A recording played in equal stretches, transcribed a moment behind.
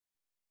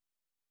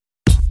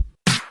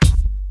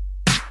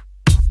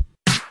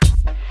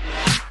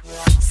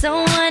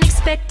so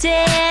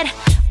unexpected.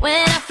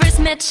 When I first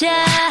met ya,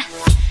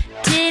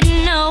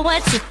 didn't know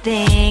what to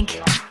think.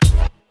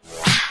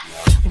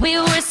 We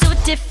were so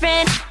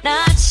different,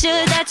 not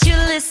sure that you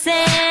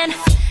listen,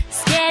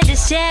 scared to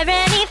share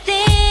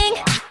anything.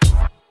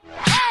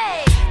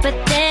 But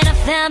then I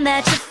found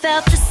that you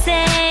felt the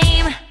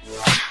same,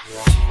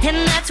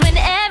 and that's when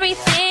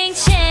everything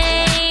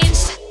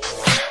changed.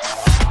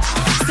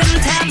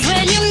 Sometimes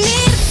when you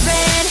need a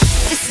friend,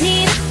 just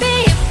need to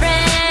be a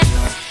friend.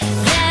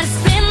 Gotta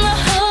spin the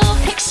whole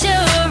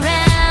picture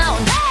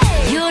around.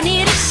 You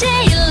need to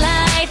share your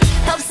light,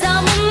 help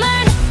someone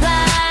learn to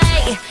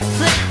fly,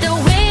 flip the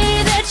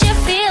way that you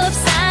feel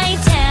upside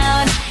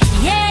down.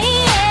 Yeah,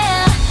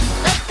 yeah,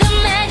 let the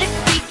magic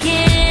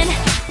begin,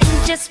 and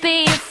just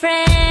be a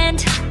friend.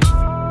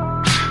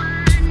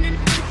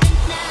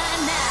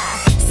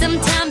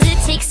 Sometimes it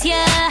takes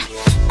you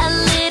a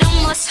little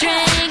more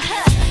strength,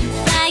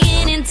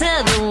 flying into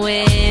the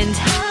wind.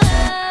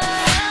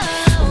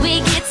 We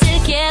get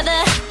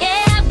together,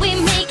 yeah, we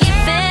make it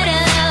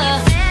better,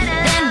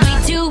 then we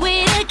do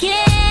it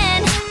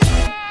again.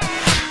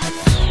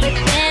 But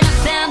then I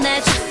found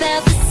that you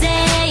felt the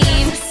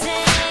same,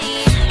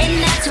 and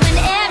that's when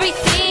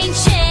everything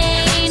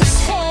changed.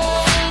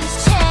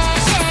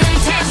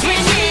 Sometimes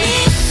when you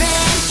need a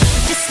friend,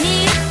 just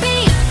need to be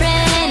a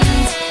friend.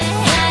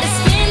 Gotta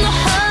spin the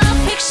whole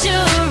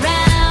picture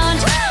around.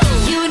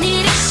 You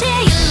need to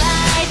share your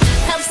light,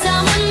 help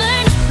someone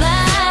learn to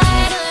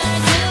fly,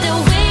 flip the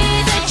way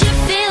that you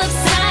feel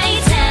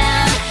upside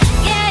down.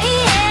 Yeah,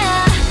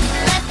 yeah,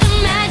 let the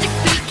magic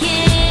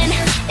begin,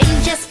 and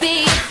just be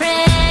a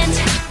friend.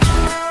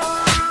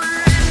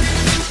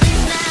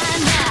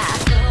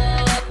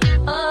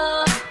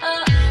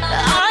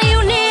 All you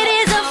need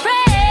is a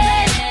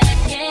friend.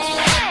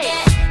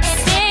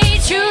 Stay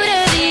true to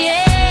the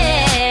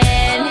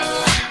end.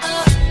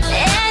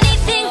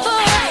 Anything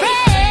for a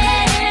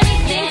friend.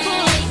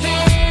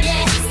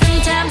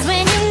 Sometimes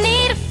when you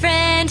need a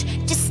friend,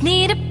 just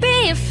need to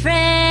be a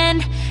friend.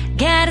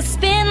 Gotta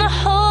spin the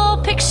whole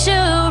picture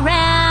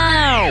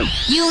around.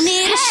 You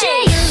need to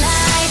share